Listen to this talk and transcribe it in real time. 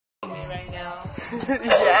right now.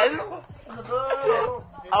 Yes.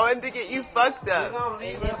 I wanted to get you fucked up.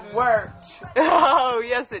 And it worked. Oh,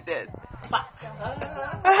 yes it did. Fuck.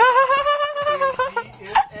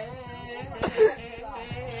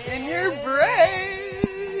 In your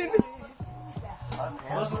brain.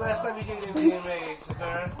 When's the last time you did MDMA,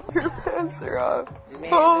 Saqqara? Your pants are off. Man,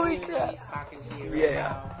 Holy he's crap. talking to you right Yeah.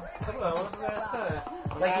 now. Come on, when's the last time?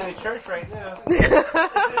 Like in the church right now. My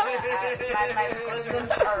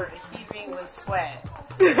bosoms are heaving with sweat.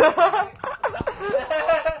 Alright,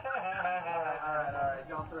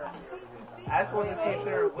 don't threaten me. I just wanted to see if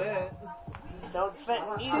they were wet. Don't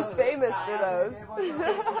threaten me. He's famous for those.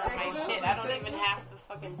 My shit, I don't even have to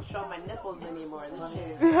fucking show my nipples anymore. This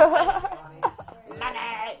shit. Money!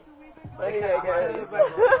 Funny, I guess.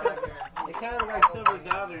 They kind of look like silver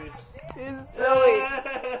dollars. It's silly.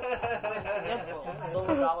 Nipples.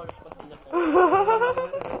 $1 with the nipples.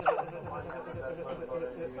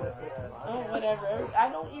 Oh, whatever. I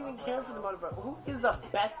don't even care for the motorboat. Who gives a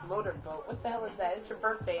best motorboat? What the hell is that? It's your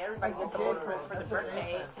birthday. Everybody gets a motorboat for the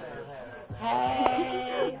birthday.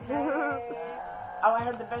 Hey. Oh, I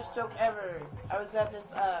heard the best joke ever. I was at this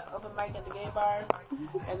open mic at the gay bar,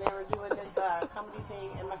 and they were doing this comedy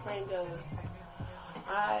thing, and my friend goes,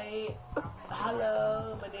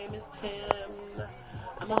 hello, my name is Tim.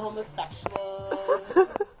 I'm a homosexual.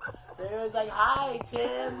 They was like, hi,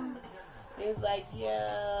 Tim. He's like,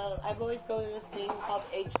 yeah, I've always go to this thing called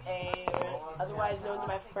HA, or otherwise known to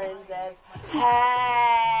my friends as,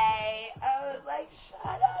 hey. I was like,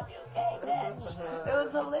 shut up, you gay bitch. It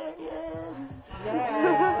was hilarious.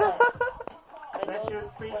 Yeah. Let your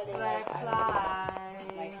free flag fly.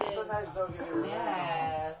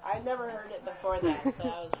 Yes. I never heard it before that, so I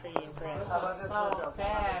was pretty impressed. Oh,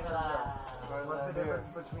 fabulous. What's the difference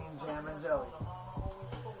between jam and jelly?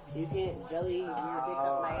 You get jelly your dick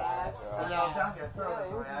up my ass?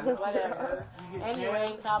 Yeah. Whatever.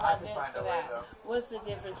 Anyways, how about this for that? What's the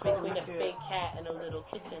difference between a big cat and a little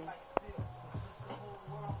kitten?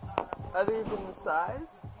 Other than the size?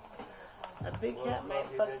 A big cat might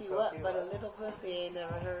fuck you up, but a little pussy ain't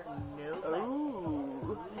never hurt nobody.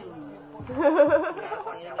 Ooh.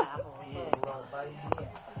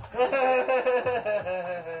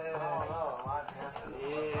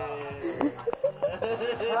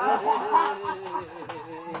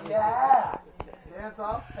 Yeah. Dance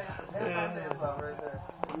off. Dance off right there.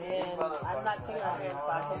 Man, I'm not taking my pants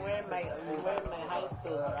off. I'm wearing my high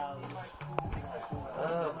school browns.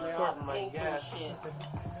 They're all pink and shit.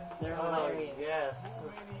 They're hilarious. Yes.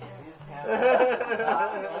 And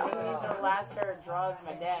these are the last pair of drawers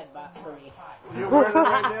my dad bought for me. You're wearing them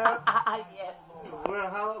right now? Yes. Where,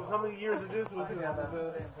 how many years of this was it? Man,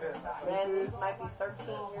 this might be 13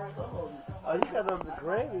 years old. Oh, you got them the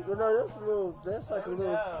gravy. No, that's like a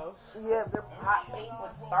little. Yeah, they're hot made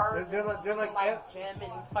with stars. They're like Jim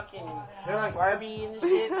and fucking they're like Barbie and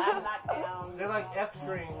shit. I'm not down. They're like F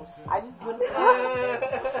strings. I just wouldn't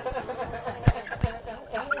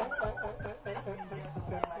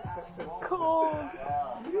Cool.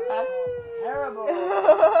 That's terrible.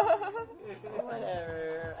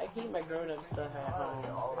 Whatever. I keep my grown-up stuff at home.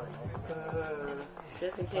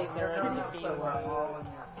 Just in case they're under the feet.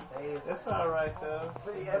 That's alright though.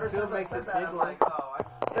 It still makes it big like.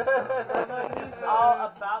 He's all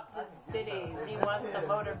about the city. He wants the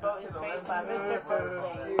motorboat in space time. It's your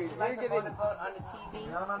birthday. You'd like the motorboat on the TV?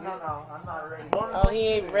 No. I'm not ready. Oh, he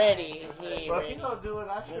ain't ready. He ain't Well, if ready. you don't do it,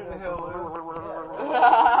 I sure the hell will.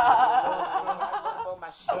 Oh, my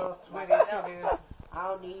shit. Sweaty nigga. I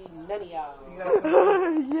don't need none of y'all.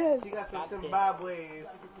 Yes. She got some Zimbabwe's.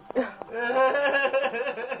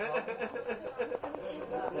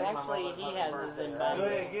 Actually, he has a Zimbabwe. Go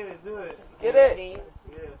ahead, get it, do it. Get it.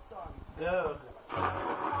 Yes. Go.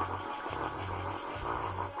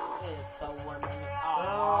 It is so warm in here.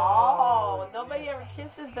 Oh, nobody ever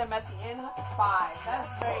kisses them at the end. High five. That's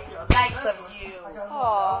very nice of you.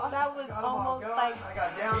 Aw. That was almost like It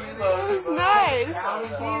was nice.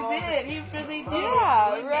 he did. He really did.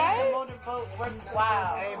 Yeah, He made right? the motorboat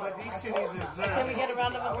worthwhile. Hey, but these titties is Can we get a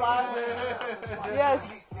round of applause? Yes.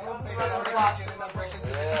 I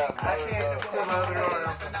can't put my other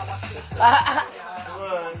arm.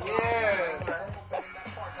 Yeah.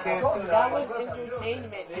 That was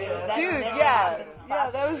entertainment, dude. That Dude, never yeah. happened Yeah,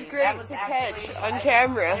 that was great That was to actually catch on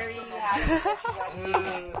camera. very happy.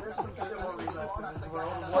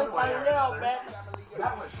 What's my little, man?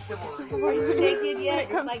 Are you naked yet? When it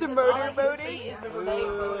comes Like, to this, all I can motorboating? see is the leg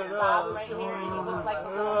from the top right here, and you look like a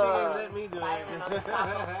little Let me do it. siren on the top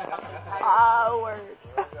of the fucking Ah, word.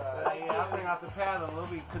 Yeah, I'll bring out the paddle. We'll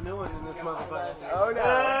be canoeing in this motherfucker. Oh no.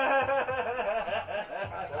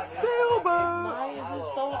 Sailboat. Why is it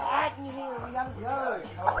so hot in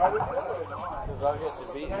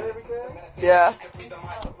Yeah.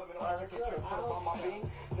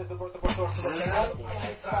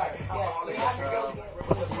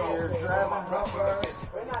 You're driving rubber.